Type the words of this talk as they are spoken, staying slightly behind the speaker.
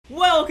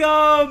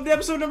Welcome to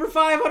episode number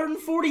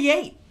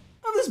 548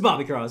 of this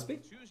Bobby Crosby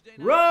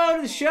Road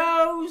to the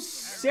Show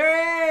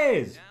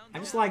series. I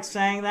just like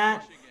saying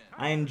that.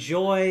 I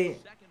enjoy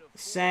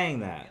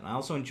saying that. I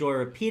also enjoy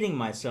repeating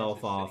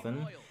myself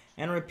often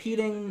and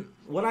repeating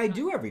what I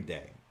do every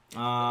day.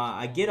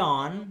 I get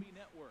on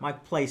my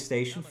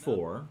PlayStation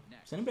 4.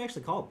 Does anybody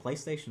actually call it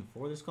PlayStation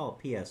 4? Let's call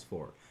it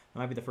PS4. It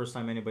might be the first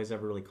time anybody's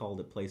ever really called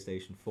it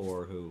PlayStation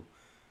 4 who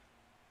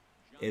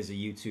is a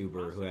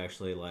YouTuber who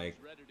actually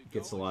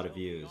gets a lot of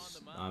views.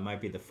 I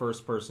might be the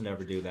first person to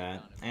ever do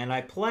that. And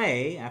I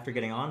play, after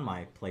getting on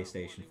my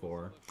PlayStation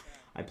 4,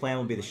 I play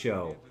MLB The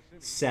Show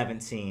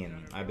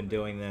 17. I've been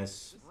doing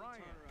this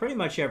pretty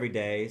much every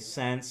day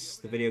since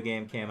the video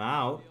game came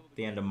out at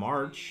the end of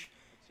March.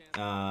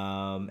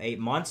 8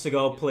 months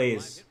ago,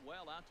 please.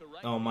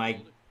 Oh my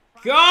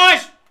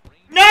gosh!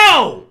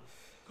 No!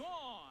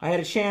 I had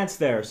a chance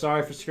there.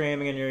 Sorry for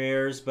screaming in your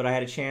ears, but I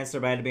had a chance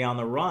there, but I had to be on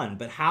the run.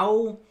 But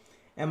how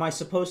am I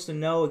supposed to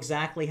know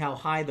exactly how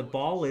high the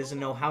ball is and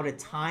know how to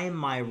time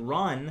my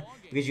run?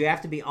 Because you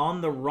have to be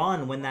on the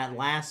run when that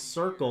last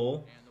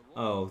circle...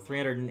 Oh,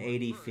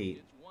 380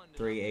 feet.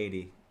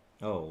 380.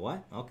 Oh,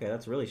 what? Okay,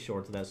 that's really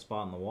short to that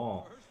spot on the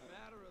wall.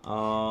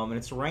 And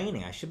it's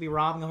raining. I should be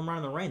robbing a home run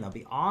in the rain. That'd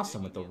be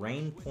awesome with the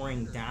rain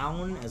pouring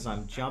down as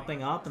I'm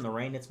jumping up and the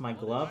rain hits my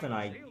glove and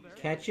I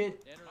catch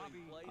it.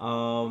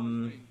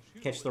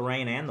 Catch the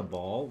rain and the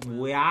ball.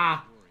 Yeah.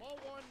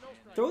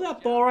 Throw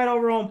that ball right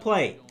over home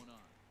plate.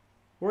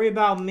 Worry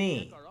about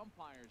me.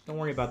 Don't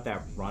worry about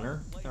that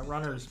runner. That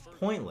runner is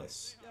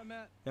pointless.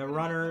 That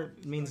runner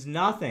means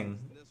nothing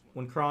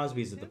when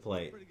Crosby's at the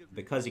plate.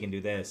 Because he can do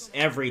this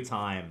every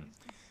time.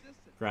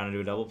 Ground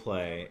into a double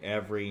play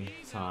every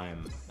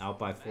time. Out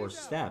by 4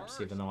 steps,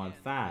 even though I'm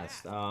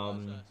fast.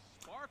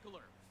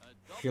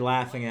 You're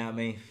laughing at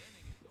me,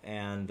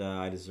 and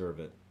I deserve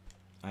it.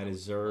 I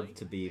deserve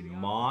to be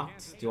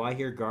mocked. Do I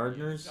hear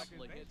gardeners?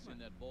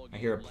 I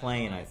hear a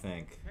plane, I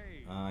think.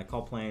 I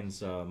call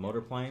planes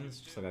motor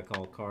planes, just like I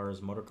call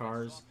cars motor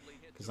cars,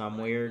 because I'm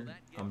weird,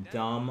 I'm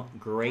dumb.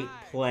 Great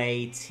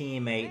play,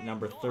 teammate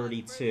number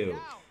 32.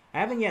 I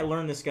haven't yet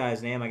learned this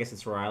guy's name. I guess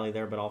it's Riley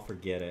there, but I'll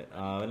forget it.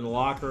 In the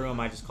locker room,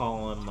 I just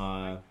call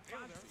him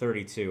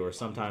 32, or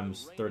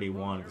sometimes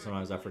 31, because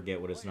sometimes I forget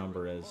what his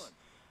number is.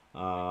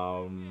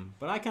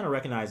 But I kind of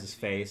recognize his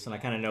face, and I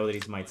kind of know that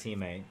he's my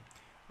teammate.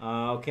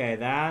 Okay,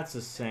 that's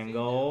a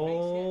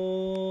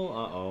single.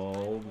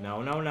 Uh-oh.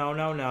 No, no, no,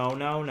 no, no,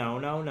 no, no,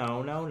 no,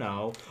 no, no,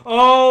 no.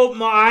 Oh,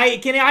 my.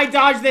 Can I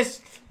dodge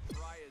this?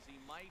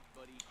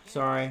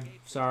 Sorry.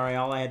 Sorry.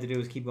 All I had to do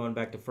was keep going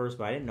back to first,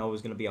 but I didn't know it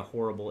was going to be a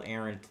horrible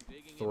errant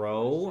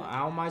throw.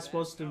 How am I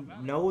supposed to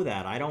know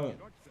that? I don't...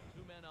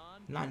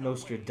 I'm not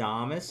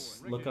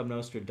Nostradamus. Look up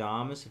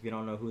Nostradamus if you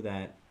don't know who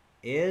that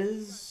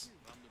is.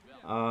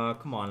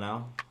 Come on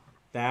now.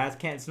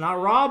 It's not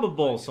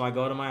robbable, so I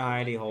go to my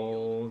hidey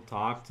hole,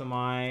 talk to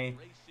my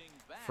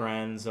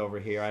friends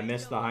over here. I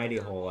missed the hidey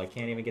hole. I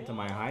can't even get to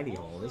my hidey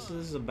hole. This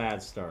is a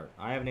bad start.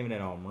 I haven't even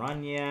hit a home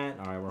run yet.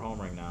 All right, we're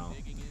homering now.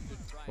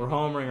 We're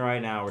homering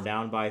right now. We're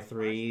down by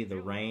 3. The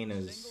rain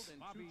is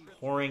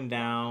pouring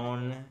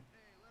down.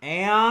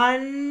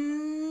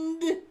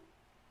 And...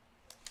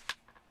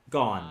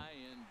 gone.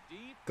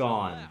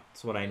 Gone.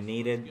 That's what I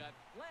needed.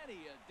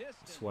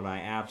 That's what I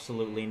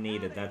absolutely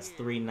needed. That's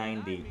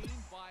 390.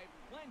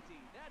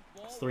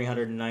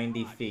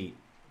 390 feet.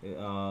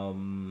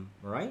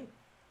 Right?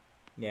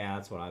 Yeah,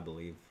 that's what I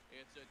believe.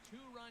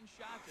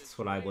 That's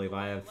what I believe.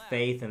 I have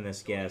faith in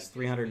this guess.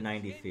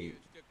 390 feet.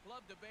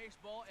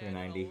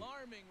 390.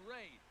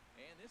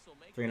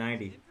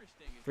 390.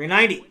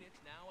 390!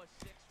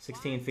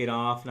 16 feet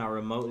off, not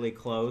remotely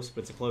close,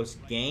 but it's a close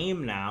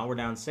game now. We're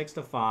down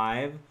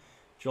 6-5.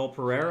 Joel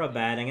Pereira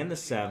batting in the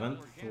 7th.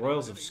 The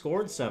Royals have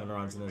scored 7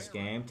 runs in this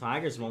game.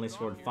 Tigers have only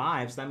scored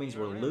 5, so that means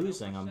we're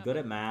losing. I'm good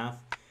at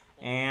math.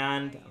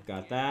 And I've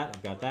got that.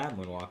 I've got that.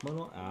 Moonwalk.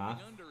 Moonwalk.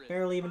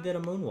 Barely even did a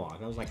moonwalk.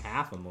 That was like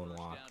half a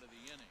moonwalk.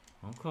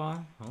 Okay.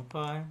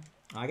 Okay.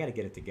 I got to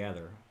get it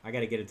together. I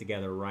got to get it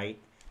together right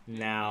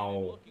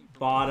now.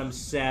 Bottom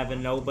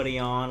 7. Nobody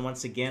on.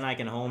 Once again, I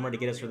can homer to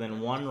get us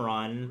within 1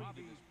 run.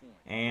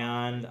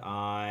 And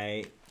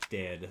I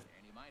did.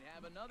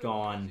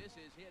 Gone.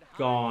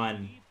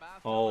 Gone.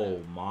 Oh,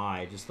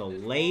 my. Just a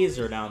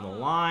laser down the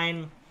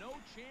line.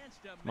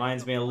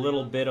 Reminds me a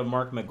little bit of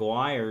Mark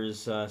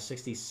McGwire's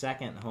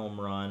 62nd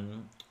home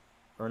run.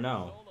 Or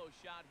no.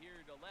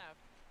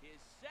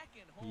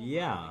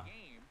 Yeah.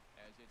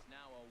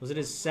 Was it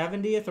his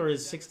 70th or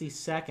his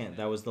 62nd?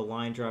 That was the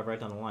line drive right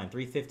down the line.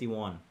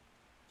 351.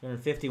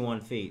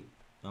 351 feet.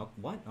 Oh,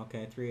 what?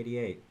 Okay,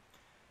 388.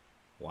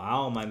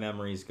 Wow, my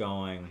memory's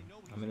going.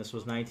 I mean, this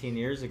was 19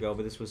 years ago,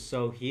 but this was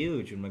so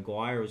huge when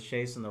McGwire was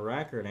chasing the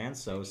record, and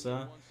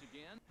Sosa.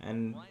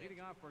 And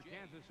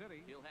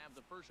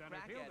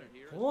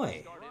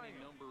boy,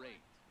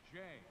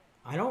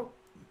 I don't,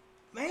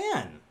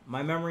 man,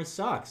 my memory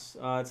sucks.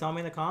 Tell me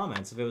in the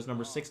comments if it was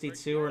number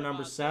 62 or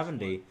number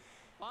 70.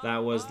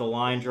 That was the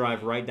line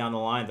drive right down the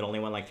line that only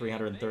went like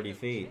 330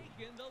 feet.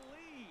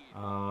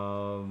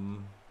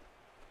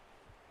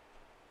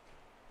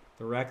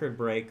 The record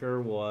breaker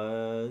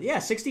was, yeah,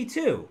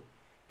 62.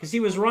 Because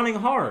he was running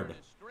hard.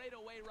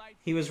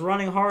 He was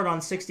running hard on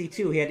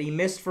 62. He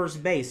missed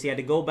first base. He had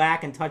to go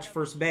back and touch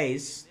first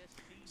base.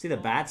 See the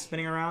bat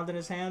spinning around in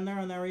his hand there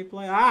on that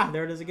replay? Ah,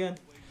 there it is again.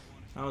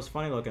 That was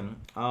funny looking.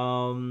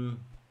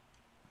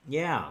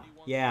 Yeah.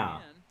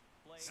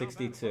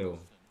 62.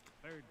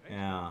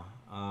 Yeah.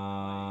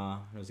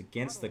 It was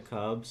against the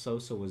Cubs.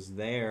 Sosa was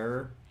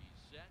there.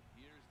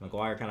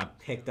 McGuire kind of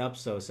picked up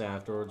Sosa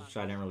afterwards, which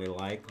I didn't really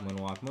like.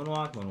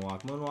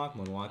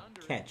 Moonwalk,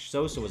 catch.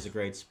 Sosa was a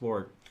great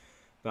sport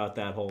about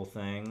that whole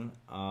thing.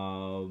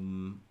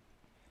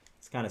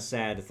 It's kind of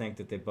sad to think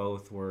that they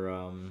both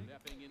were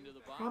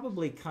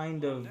probably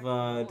kind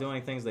of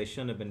doing things they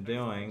shouldn't have been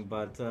doing,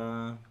 but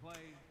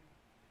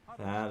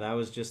that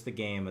was just the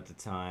game at the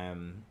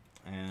time,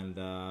 and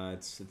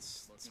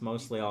it's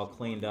mostly all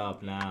cleaned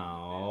up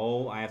now.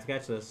 Oh, I have to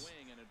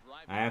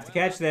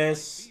catch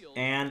this.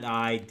 And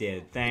I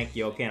did. Thank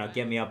you. Okay, now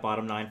get me up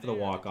bottom 9 for the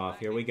walk-off.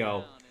 Here we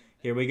go,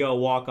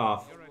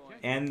 walk-off.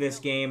 End this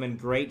game in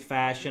great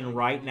fashion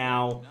right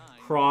now.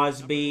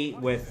 Crosby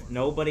with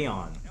nobody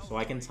on, so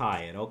I can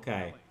tie it.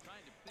 Okay.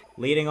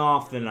 Leading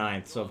off the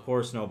 9th, so of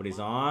course nobody's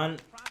on.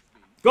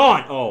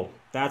 Gone! Oh,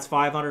 that's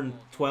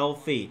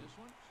 512 feet.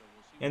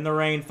 In the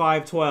rain,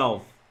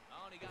 512.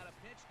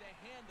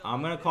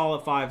 I'm going to call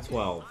it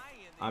 512.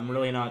 I'm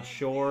really not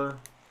sure,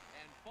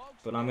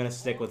 but I'm going to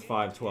stick with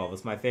 512.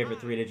 It's my favorite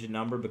 3-digit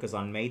number because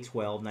on May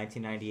 12,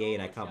 1998,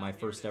 I caught my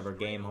first ever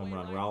game home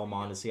run. Raul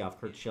Mondesi off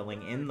Kurt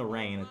Schilling in the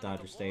rain at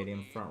Dodger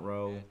Stadium, front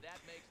row.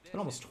 It's been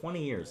almost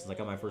 20 years since I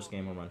got my first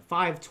game home run.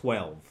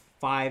 512.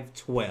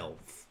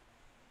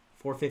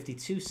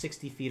 452,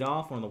 60 feet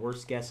off. One of the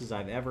worst guesses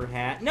I've ever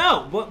had.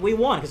 No! But we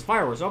won because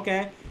fireworks.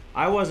 Okay.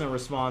 I wasn't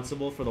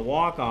responsible for the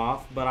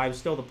walk-off, but I was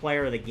still the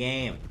player of the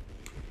game.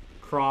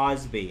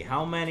 Crosby.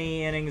 How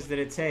many innings did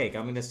it take?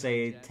 I'm going to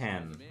say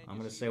 10. I'm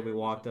going to say we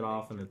walked it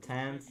off in the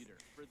 10th.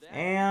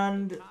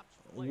 And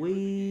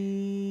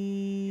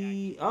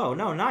we... Oh,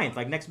 no, 9th.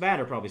 Like, next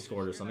batter probably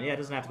scored or something. Yeah, it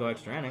doesn't have to go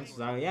extra innings.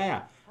 So,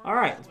 yeah. All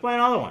right, let's play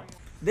another one.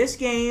 This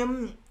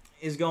game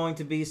is going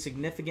to be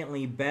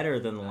significantly better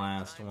than the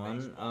last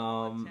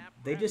one.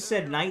 They just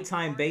said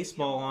nighttime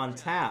baseball on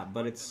tap,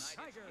 but it's...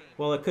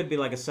 Well, it could be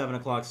like a 7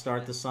 o'clock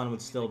start. The sun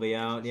would still be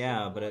out.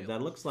 Yeah, but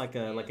that looks like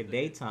a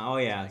daytime. Oh,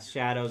 yeah,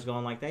 shadows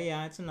going like that.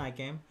 Yeah, it's a night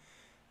game.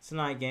 It's a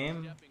night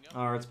game.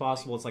 Or it's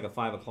possible it's like a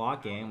 5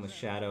 o'clock game with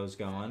shadows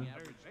going.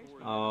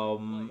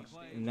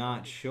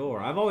 Not sure.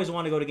 I've always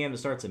wanted to go to a game that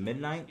starts at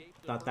midnight.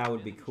 Thought that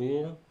would be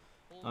cool.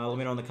 Let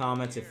me know in the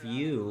comments if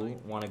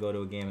you want to go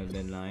to a game at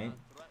midnight.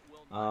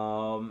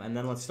 And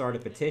then let's start a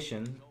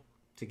petition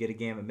to get a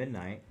game at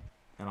midnight,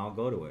 and I'll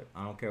go to it.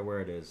 I don't care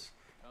where it is.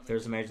 If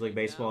there's a Major League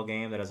Baseball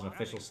game that has an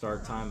official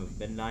start time of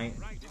midnight,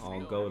 I'll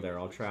go there.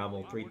 I'll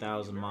travel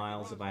 3,000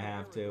 miles if I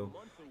have to.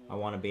 I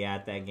want to be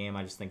at that game.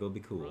 I just think it would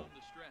be cool.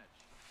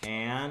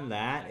 And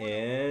that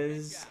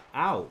is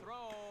out.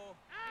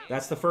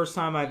 That's the first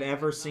time I've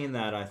ever seen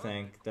that, I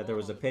think. That there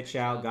was a pitch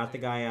out, got the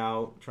guy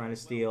out, trying to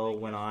steal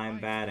when I'm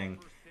batting.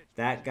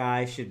 That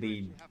guy should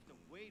be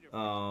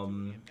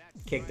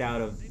kicked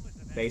out of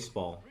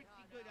baseball.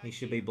 He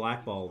should be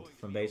blackballed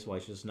from baseball. He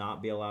should just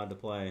not be allowed to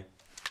play.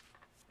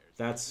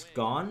 That's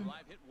gone.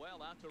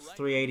 It's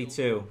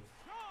 382.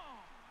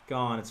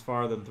 Gone. It's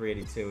farther than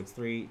 382. It's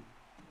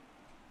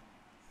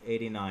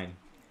 389.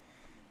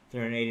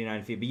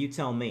 389 feet. But you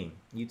tell me.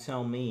 You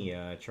tell me,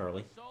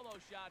 Charlie.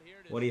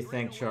 What do you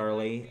think,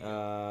 Charlie?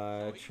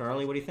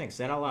 Charlie, what do you think?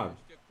 Say it out loud.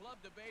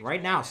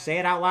 Right now, say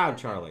it out loud,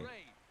 Charlie.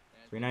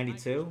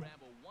 392?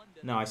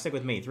 No, I stick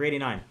with me.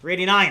 389.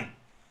 389!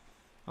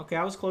 Okay,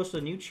 I was closer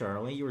than you,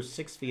 Charlie. You were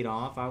 6 feet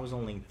off. I was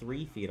only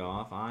 3 feet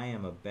off. I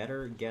am a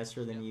better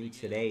guesser than you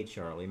today,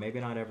 Charlie. Maybe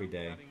not every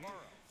day,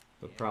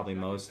 but probably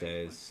most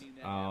days.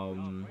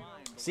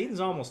 Season's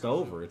almost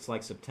over. It's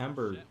like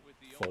September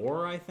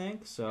 4, I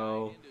think.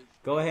 So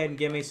go ahead and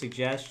give me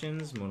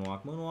suggestions.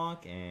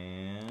 Moonwalk,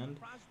 and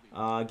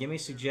give me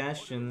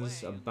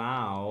suggestions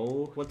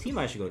about what team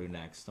I should go to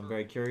next. I'm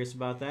very curious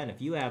about that. And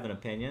if you have an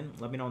opinion,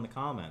 let me know in the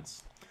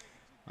comments.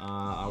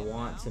 I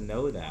want to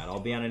know that. I'll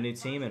be on a new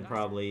team in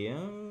probably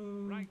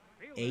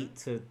 8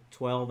 to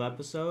 12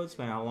 episodes,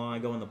 depending on how long I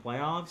go in the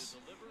playoffs.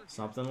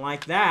 Something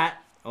like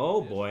that. Oh,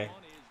 boy.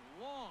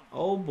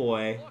 Oh,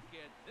 boy.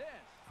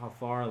 How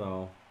far,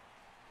 though?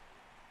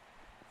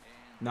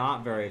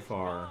 Not very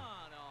far.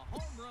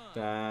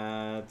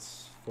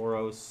 That's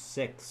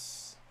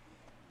 406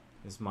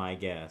 is my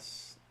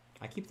guess.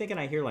 I keep thinking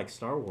I hear, like,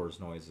 Star Wars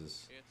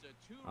noises.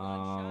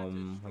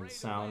 Like the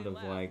sound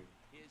of, like,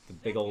 the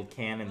big old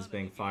cannons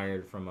being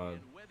fired from a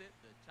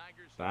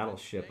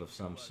battleship of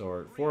some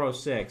sort.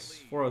 406,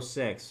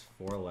 406,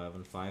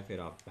 411, 5 feet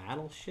off.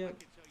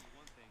 Battleship?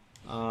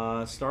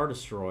 Star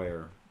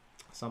Destroyer.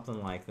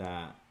 Something like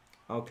that.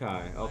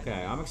 Okay.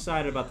 I'm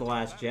excited about The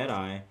Last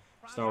Jedi,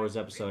 Star Wars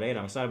Episode 8.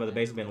 I'm excited about the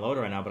base being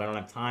loaded right now, but I don't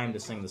have time to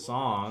sing the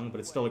song, but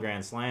it's still a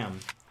grand slam.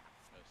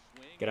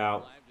 Get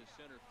out.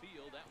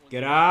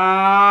 Get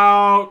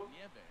out!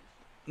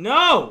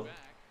 No!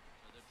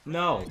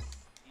 No.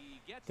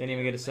 Didn't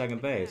even get to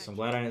second base. I'm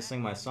glad I didn't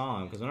sing my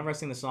song, because whenever I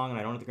sing the song and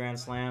I don't hit the grand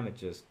slam, it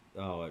just,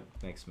 oh, it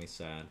makes me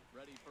sad.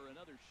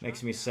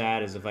 Makes me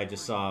sad as if I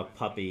just saw a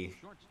puppy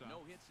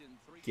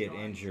get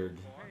injured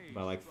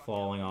by, like,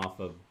 falling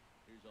off a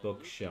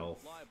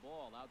bookshelf.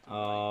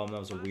 That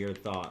was a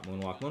weird thought.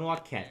 Moonwalk,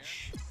 moonwalk,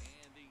 catch.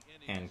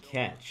 And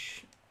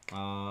catch.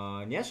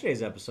 In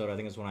yesterday's episode, I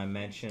think is when I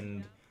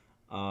mentioned,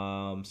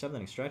 7th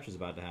inning stretch was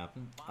about to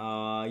happen.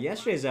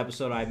 Yesterday's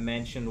episode, I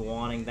mentioned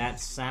wanting that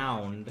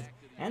sound,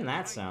 and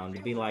that sound,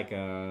 to be like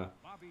a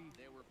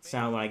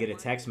sound when I get a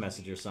text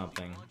message or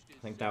something. I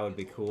think that would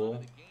be cool.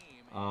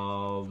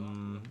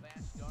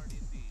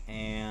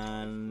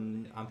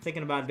 And I'm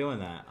thinking about doing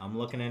that. I'm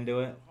looking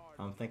into it.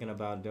 I'm thinking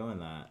about doing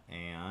that.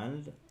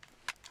 And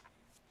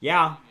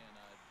yeah,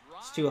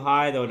 it's too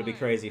high though to be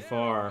crazy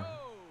far.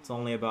 It's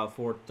only about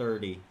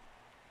 430.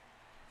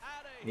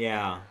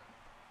 Yeah,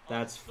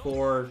 that's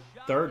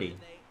 430.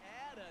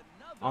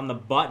 On the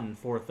button,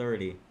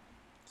 430.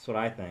 That's what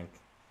I think.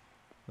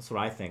 That's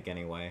what I think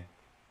anyway.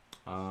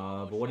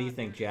 But what do you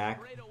think,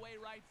 Jack?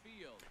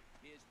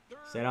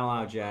 Say it out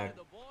loud, Jack.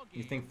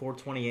 You think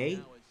 428?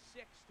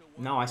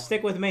 No, I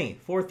stick with me.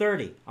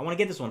 430. I want to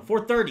get this one.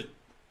 430. It's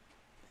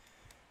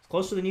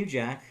closer than you,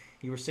 Jack.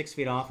 You were 6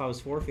 feet off. I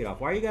was 4 feet off.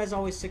 Why are you guys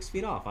always 6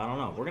 feet off? I don't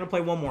know. We're going to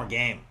play one more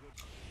game.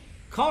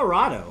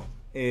 Colorado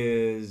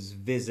is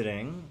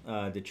visiting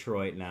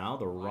Detroit now.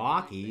 The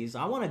Rockies.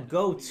 I want to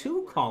go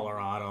to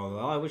Colorado,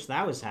 though. I wish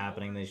that was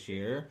happening this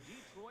year.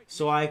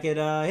 So I could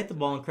hit the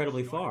ball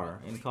incredibly far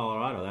in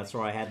Colorado. That's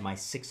where I had my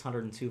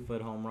 602-foot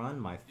home run,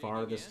 my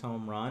farthest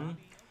home run.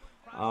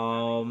 I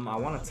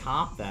want to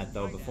top that,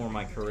 though, before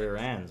my career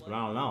ends. But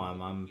I don't know.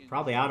 I'm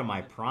probably out of my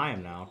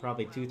prime now.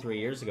 Probably 2-3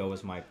 years ago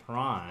was my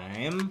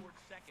prime.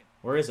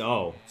 Where is...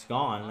 Oh, it's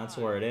gone. That's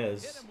where it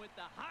is.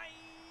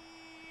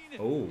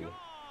 Oh.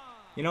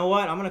 You know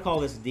what? I'm going to call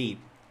this deep.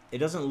 It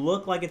doesn't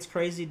look like it's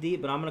crazy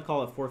deep, but I'm going to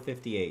call it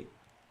 458.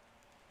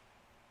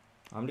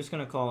 I'm just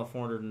going to call it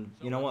 400.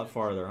 You know what?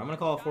 Farther. I'm going to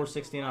call it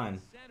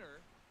 469.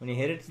 When you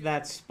hit it to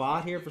that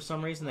spot here, for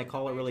some reason, they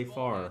call it really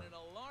far.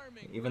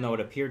 Even though it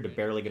appeared to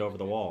barely get over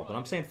the wall. But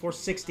I'm saying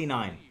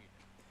 469.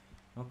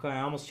 Okay, I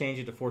almost changed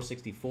it to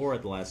 464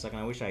 at the last second.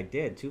 I wish I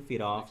did. 2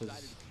 feet off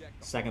is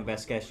second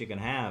best guess you can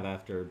have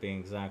after being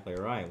exactly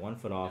right. 1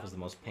 foot off is the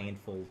most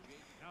painful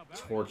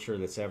torture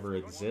that's ever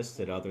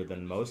existed other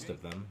than most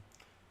of them.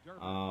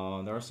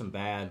 There are some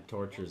bad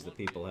tortures that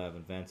people have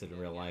invented in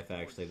real life,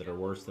 actually, that are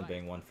worse than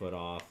being 1 foot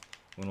off.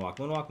 Moonwalk,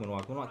 moonwalk,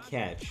 moonwalk, moonwalk,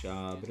 catch.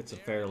 But it's a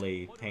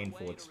fairly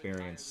painful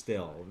experience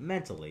still.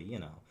 Mentally, you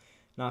know.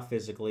 Not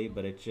physically,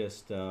 but it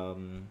just,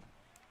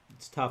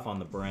 it's tough on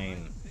the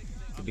brain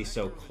to be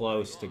so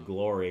close to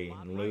glory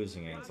and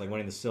losing it. It's like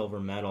winning the silver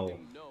medal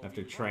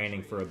after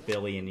training for 1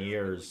 billion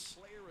years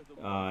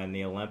in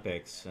the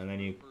Olympics, and then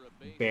you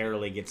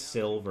barely get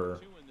silver,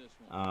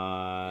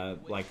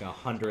 like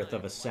 100th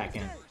of a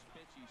second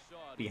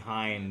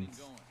behind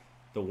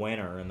the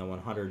winner in the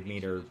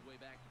 100-meter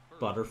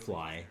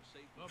butterfly,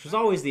 which was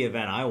always the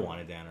event I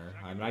wanted to enter.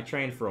 I mean, I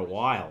trained for a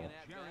while.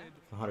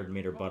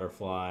 100-meter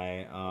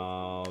butterfly,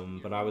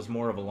 but I was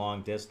more of a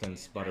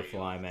long-distance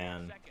butterfly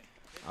man,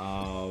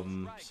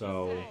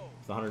 so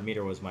the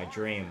 100-meter was my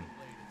dream.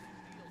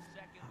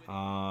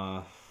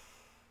 I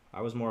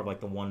was more of like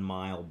the 1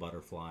 mile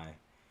butterfly.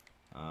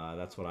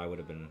 That's what I would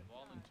have been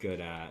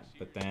good at,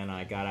 but then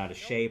I got out of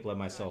shape, let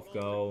myself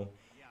go,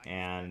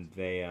 and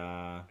they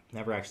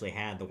never actually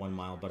had the 1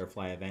 mile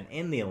butterfly event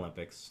in the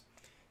Olympics.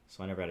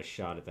 So I never had a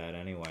shot at that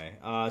anyway.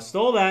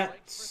 Stole that.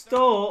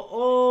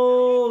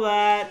 Stole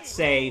that.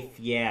 Safe.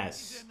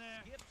 Yes.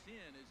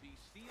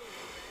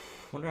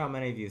 Wonder how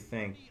many of you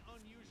think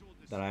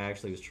that I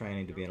actually was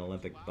training to be an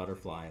Olympic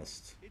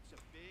butterflyist.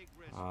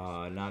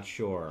 Not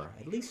sure.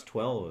 At least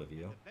 12 of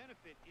you.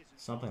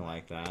 Something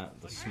like that.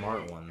 The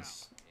smart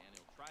ones.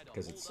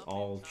 Because it's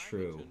all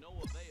true.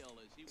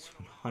 It's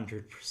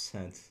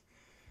 100%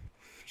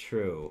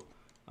 true.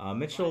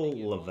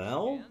 Mitchell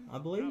Lavelle, I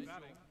believe?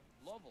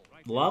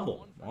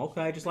 Lovell.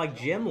 Okay, just like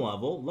Jim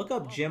Lovell. Look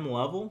up Jim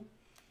Lovell.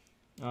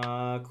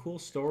 Cool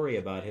story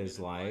about his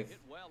life.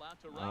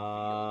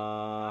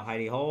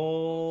 Hidey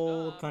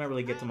hole. Couldn't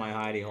really get to my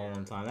hidey hole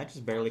in time. That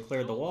just barely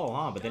cleared the wall,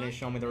 huh? But they didn't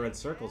show me the red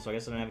circle, so I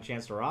guess I didn't have a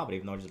chance to rob it,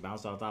 even though it just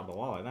bounced off the top of the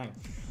wall, I think.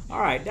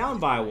 Alright,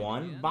 down by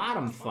 1.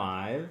 Bottom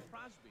 5.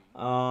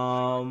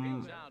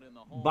 Bottom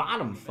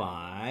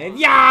 5.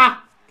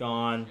 Yeah!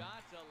 Gone.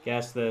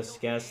 Guess this.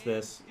 Guess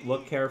this.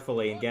 Look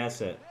carefully and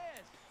guess it.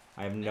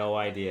 I have no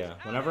idea.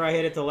 Whenever I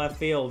hit it to left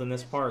field in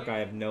this park, I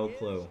have no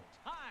clue.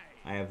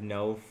 I have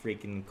no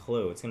freaking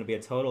clue. It's going to be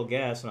a total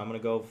guess, and I'm going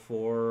to go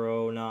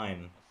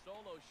 409.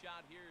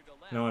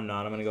 No, I'm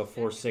not. I'm going to go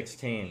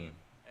 416.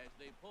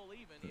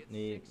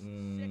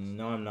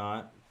 No, I'm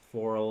not.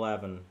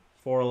 411.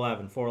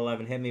 411.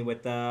 411. Hit me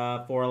with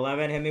the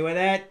 411. Hit me with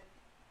it.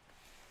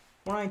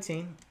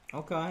 419.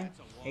 Okay.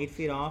 8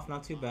 feet off.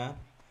 Not too bad.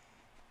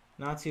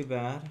 Not too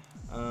bad.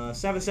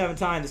 7-7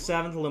 tying the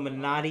 7th.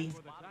 Illuminati.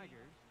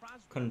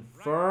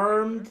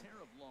 Confirmed.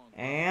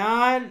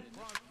 And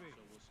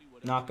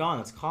not gone.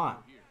 It's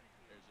caught.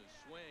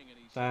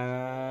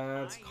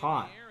 That's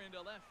caught.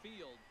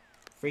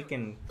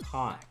 Freaking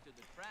caught.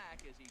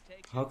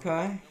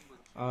 Okay.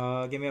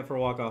 Give me up for a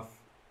walk-off.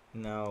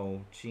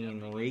 No.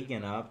 Gene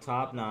Regan up.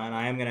 Top 9.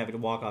 I am going to have a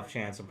walk-off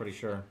chance, I'm pretty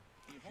sure.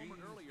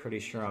 Pretty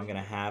sure I'm going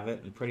to have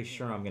it. I'm pretty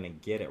sure I'm going to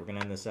get it. We're going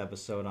to end this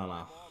episode on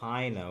a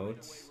high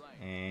note.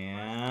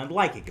 And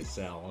like it could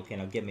sell. Okay,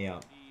 now get me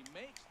up.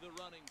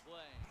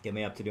 Get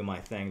me up to do my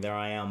thing. There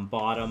I am.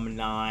 Bottom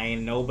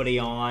 9. Nobody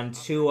on.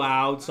 2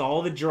 outs.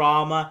 All the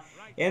drama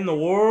in the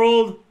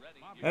world.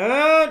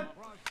 And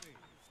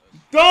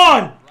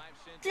gone!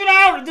 Get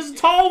out! There's a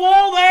tall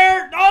wall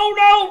there!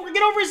 Oh no!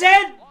 Get over his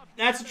head!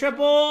 That's a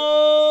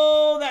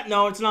triple!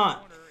 No, it's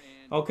not.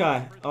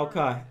 Okay,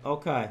 okay,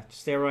 okay.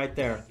 Stay right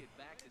there.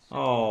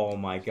 Oh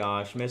my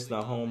gosh. Missed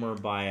the homer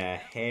by a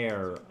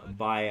hair.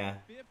 By a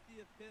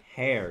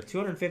hair.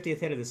 250th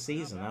hit of the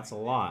season. That's a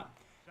lot.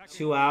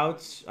 2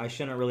 outs. I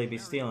shouldn't really be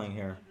stealing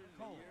here.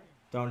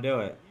 Don't do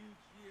it.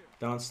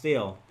 Don't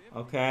steal.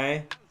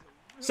 Okay.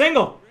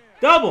 Single!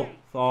 Double!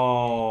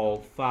 Oh,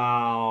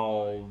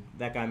 foul.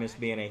 That guy missed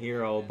being a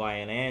hero by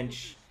an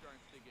inch.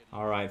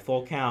 Alright,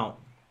 full count.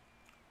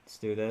 Let's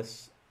do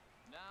this.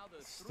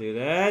 Let's do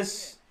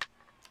this.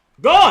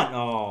 Gone!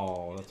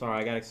 Oh, that's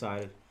alright. I got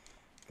excited.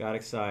 Got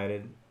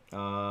excited. It's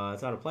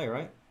out of play,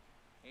 right?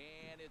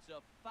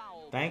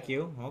 Thank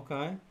you.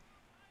 Okay.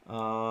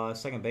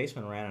 Second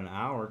baseman ran an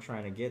hour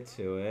trying to get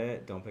to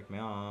it. Don't pick me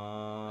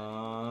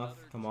off.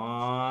 Come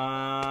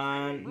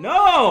on.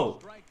 No!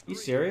 You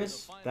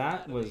serious?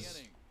 That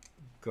was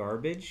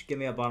garbage. Give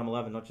me a bottom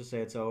 11. Don't just say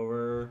it's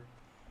over.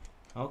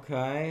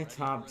 Okay.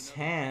 Top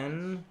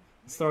 10.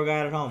 Let's throw a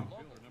guy at home.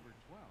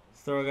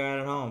 Let's throw a guy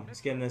at home.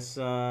 He's getting this,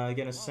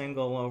 getting a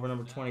single over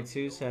number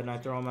 22's head, and I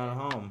throw him out at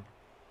home.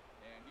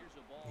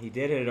 He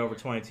did hit it over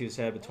 22's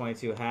head, but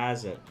 22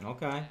 has it.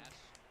 Okay.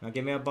 Now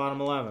give me a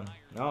bottom 11.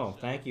 Oh,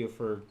 thank you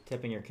for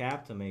tipping your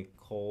cap to me,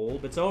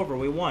 Kolb. It's over.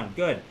 We won.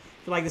 Good.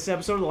 If you like this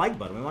episode, the like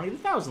button. We want to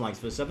get 1,000 likes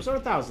for this episode.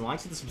 1,000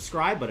 likes. Hit the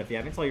subscribe button if you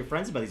haven't. Tell your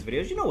friends about these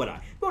videos. You know what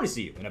I want to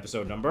see you in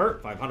episode number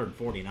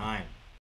 549.